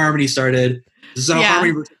how In Harmony started. This is how Yeah.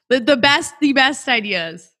 Harmony. The best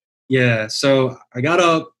ideas. Yeah. So I got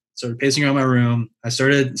up, started pacing around my room. I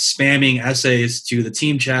started spamming essays to the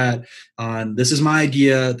team chat on this is my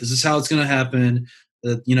idea. This is how it's going to happen.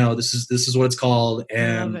 This is what it's called. I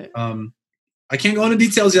love And it. I can't go into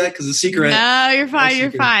details yet because it's a secret. No, you're It's fine. You're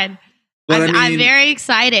secret. fine. But I I'm mean, very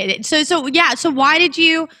excited. So yeah. So why did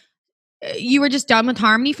you were just done with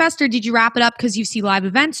Harmony Fest, or did you wrap it up because you see live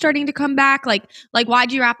events starting to come back? Like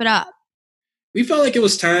why'd you wrap it up? we felt like it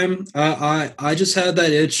was time. I just had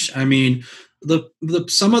that itch. I mean, the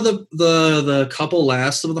some of the couple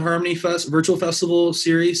last of the Harmony Fest virtual festival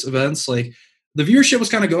series events, like the viewership was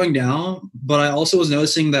kind of going down, but I also was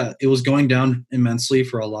noticing that it was going down immensely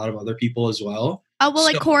for a lot of other people as well. Oh well,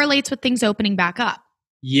 So it correlates with things opening back up.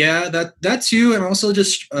 yeah, that too, and also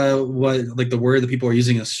just what like the word that people are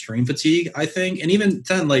using is stream fatigue, I think, and even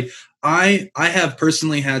then, like I have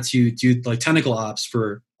personally had to do like technical ops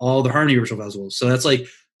for all the Harmony virtual festivals, so that's like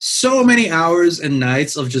so many hours and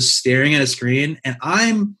nights of just staring at a screen, and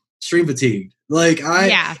I'm stream fatigued. Like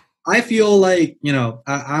Yeah. I feel like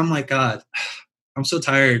I'm like God, I'm so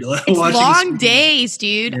tired It's watching the long screen. days,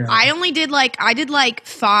 dude. Yeah. I did like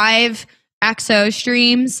 5 XO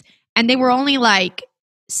streams, and they were only like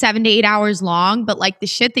 7 to 8 hours long. But like the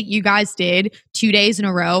shit that you guys did 2 days in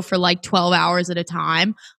a row for like 12 hours at a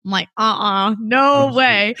time, I'm like, no Oh, shoot.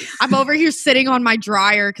 way. I'm over here sitting on my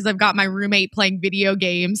dryer because I've got my roommate playing video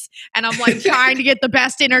games, and I'm like trying to get the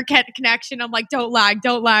best internet connection. I'm like, don't lag,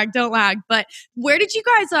 don't lag, don't lag. But where did you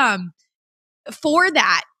guys for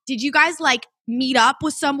that? Did you guys like meet up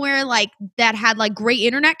with somewhere like that had like great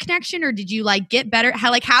internet connection, or did you like get better?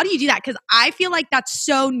 How do you do that? Because I feel like that's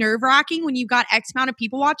so nerve wracking when you've got X amount of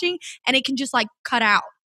people watching and it can just like cut out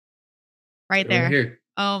right Right there. here.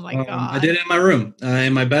 Oh my I did god. it in my room,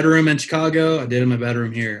 in my bedroom in Chicago. I did it in my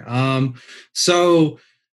bedroom here. So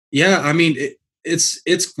yeah, I mean,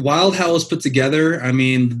 it's wild how it's put together. I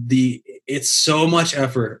mean, it's so much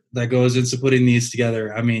effort that goes into putting these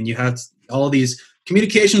together. I mean, you have all these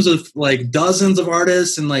communications with like dozens of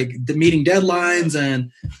artists and like the meeting deadlines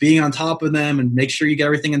and being on top of them and make sure you get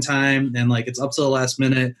everything in time and like it's up to the last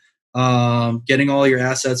minute. Getting all your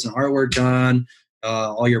assets and artwork done,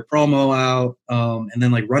 all your promo out, and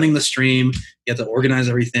then like running the stream. You have to organize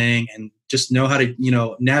everything and just know how to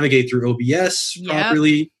navigate through OBS Yep.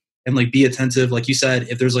 properly and like be attentive. Like you said,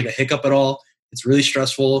 if there's like a hiccup at all, it's really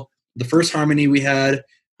stressful. The first Harmony we had,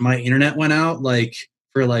 my internet went out like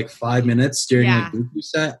for like 5 minutes during like Yeah. Bluetooth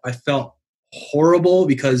set. I felt horrible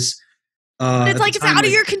because But it's at the like it's time, out of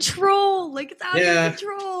like your control. Like it's out of your yeah,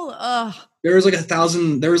 control. Ugh. there was like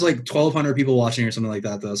 1,000, there was like 1,200 people watching or something like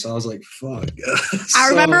that though. So I was like, fuck. I So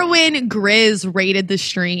remember when Grizz rated the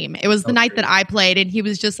stream. It was that the was night that crazy. I played, and he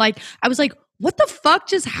was just like, I was like, what the fuck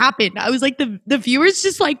just happened? I was like, the viewers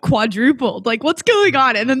just like quadrupled. Like, what's going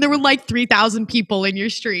on? And then there were like 3,000 people in your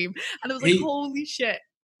stream. And I was like, Hey, holy shit.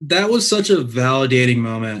 that was such a validating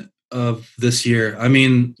moment of this year. I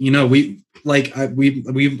mean, we like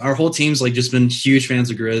we our whole team's like just been huge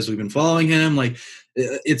fans of Grizz. We've been following him. Like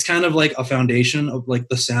it's kind of like a foundation of like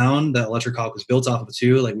the sound that Electric Hawk was built off of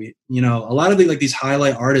too. Like a lot of like these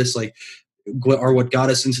highlight artists like are what got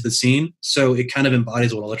us into the scene. So it kind of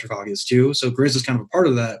embodies what Electric Hawk is too. So Grizz is kind of a part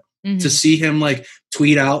of that. To Mm-hmm. see him like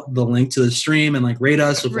tweet out the link to the stream and like rate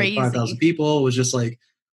us with like 5,000 Crazy. people was just like,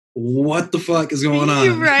 what the fuck is going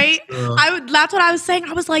You're on? right. So, That's what I was saying.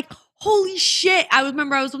 I was like, holy shit. I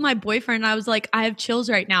remember I was with my boyfriend and I was like, I have chills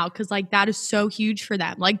right now because like that is so huge for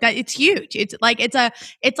them. Like that it's huge. It's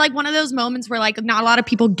like one of those moments where like not a lot of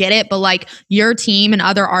people get it, but like your team and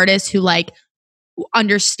other artists who like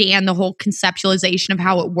understand the whole conceptualization of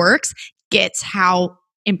how it works gets how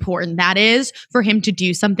important that is for him to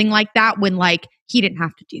do something like that when like he didn't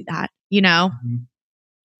have to do that, you know? mhm.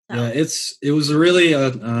 Yeah, So it was really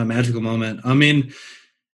a magical moment. I mean,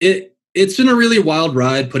 it's been a really wild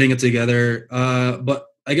ride putting it together. But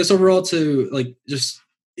I guess overall to like just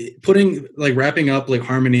putting like wrapping up like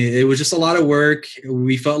Harmony, it was just a lot of work.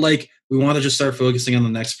 We felt like we wanted to just start focusing on the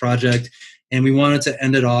next project, and we wanted to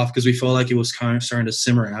end it off because we felt like it was kind of starting to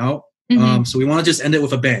simmer out. mhm. So we want to just end it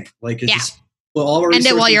with a bang, like it Yeah. just well all our End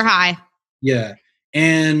it while you're resources. high. Yeah.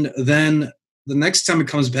 And then the next time it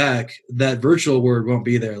comes back, that virtual word won't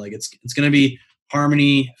be there. Like it's gonna be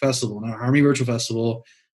Harmony Festival, not Harmony Virtual Festival.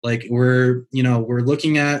 Like we're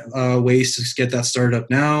looking at ways to get that started up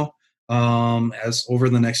now. as over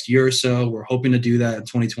the next year or so. We're hoping to do that in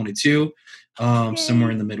 2022,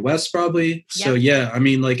 somewhere in the Midwest probably. So Yep. yeah, I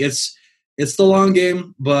mean, like it's the long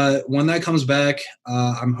game, but when that comes back,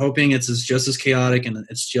 I'm hoping just as chaotic and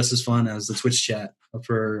it's just as fun as the Twitch chat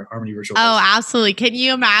for Harmony Virtual Oh, Fest. absolutely. Can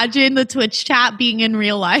you imagine the Twitch chat being in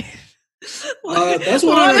real life? That's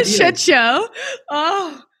one of our What a shit ideas. show.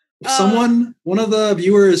 Oh, One of the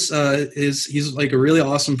viewers, he's like a really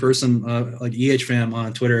awesome person, like fam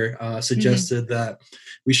on Twitter, mhm. suggested that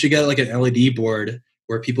we should get like an LED board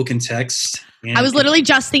where people can text I and was people. literally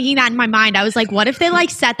just thinking that in my mind. I was like, what if they like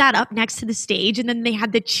set that up next to the stage and then they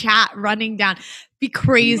had the chat running down? Be We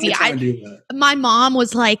crazy. might try and do that. My mom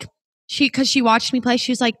was like, because she watched me play,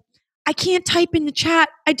 she was like, I can't type in the chat.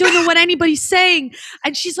 I don't know what anybody's saying.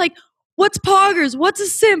 And she's like, what's poggers? What's a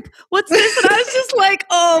simp? What's this? And I was just like,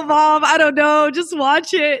 oh, mom, I don't know. Just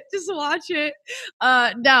watch it. Just watch it.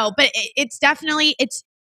 No, but it's definitely, it's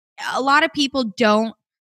a lot of people don't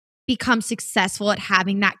become successful at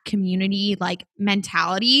having that community like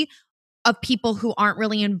mentality of people who aren't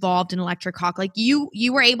really involved in Electric Hawk. Like you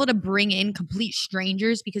were able to bring in complete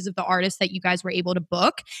strangers because of the artists that you guys were able to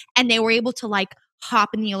book, and they were able to like hop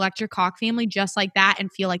in the Electric Hawk family just like that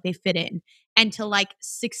and feel like they fit in. And to like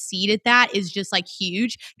succeed at that is just like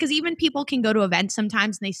huge, because even people can go to events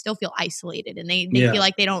sometimes and they still feel isolated and they feel Yeah.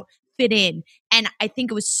 like they don't fit in. And I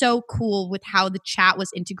think it was so cool with how the chat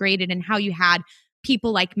was integrated and how you had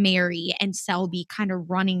people like Mary and Selby kind of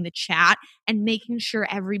running the chat and making sure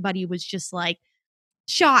everybody was just like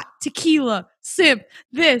shot, tequila, simp,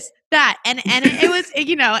 this, that. And it was,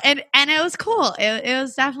 and it was cool. It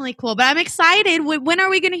was definitely cool. But I'm excited. When are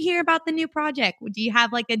we going to hear about the new project? Do you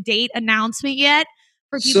have like a date announcement yet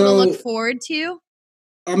for people to look So forward to?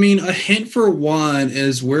 I mean, a hint for one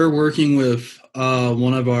is we're working with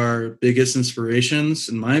one of our biggest inspirations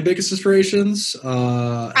and my biggest inspirations.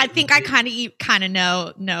 I think I kind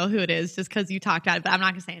of know who it is just because you talked about it, but I'm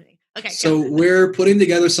not gonna say anything. Okay, go. So we're putting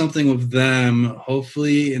together something with them,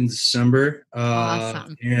 hopefully in December,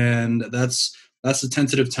 Awesome. and that's the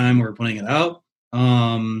tentative time we're putting it out.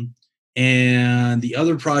 And the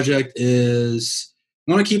other project is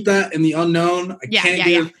I want to keep that in the unknown. I can't Yeah.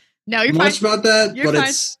 give No, you're fine. much about that, You're but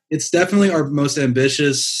fine. it's definitely our most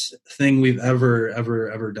ambitious thing we've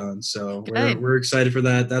ever done. So Good. we're excited for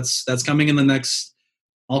that. That's coming in the next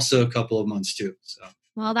also a couple of months too. So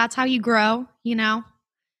Well, that's how you grow, you know.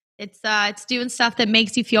 It's doing stuff that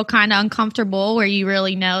makes you feel kind of uncomfortable, where you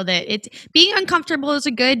really know that it's being uncomfortable is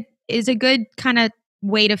a good kind of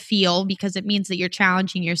way to feel, because it means that you're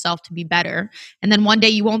challenging yourself to be better. And then one day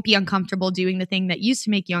you won't be uncomfortable doing the thing that used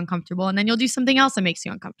to make you uncomfortable, and then you'll do something else that makes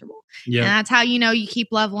you uncomfortable. And yeah. that's how you know you keep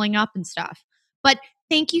leveling up and stuff. But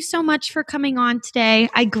thank you so much for coming on today.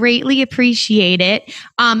 I greatly appreciate it.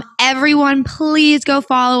 Everyone, please go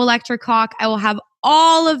follow Electric Hawk. I will have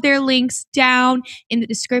all of their links down in the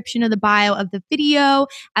description of the bio of the video,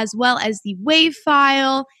 as well as the WAV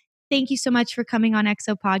file. Thank you so much for coming on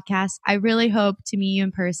EXO Podcast. I really hope to meet you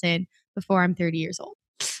in person before I'm 30 years old.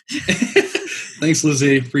 Thanks,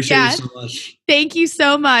 Lizzie. Appreciate you Yeah, so much. thank you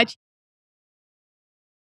so much.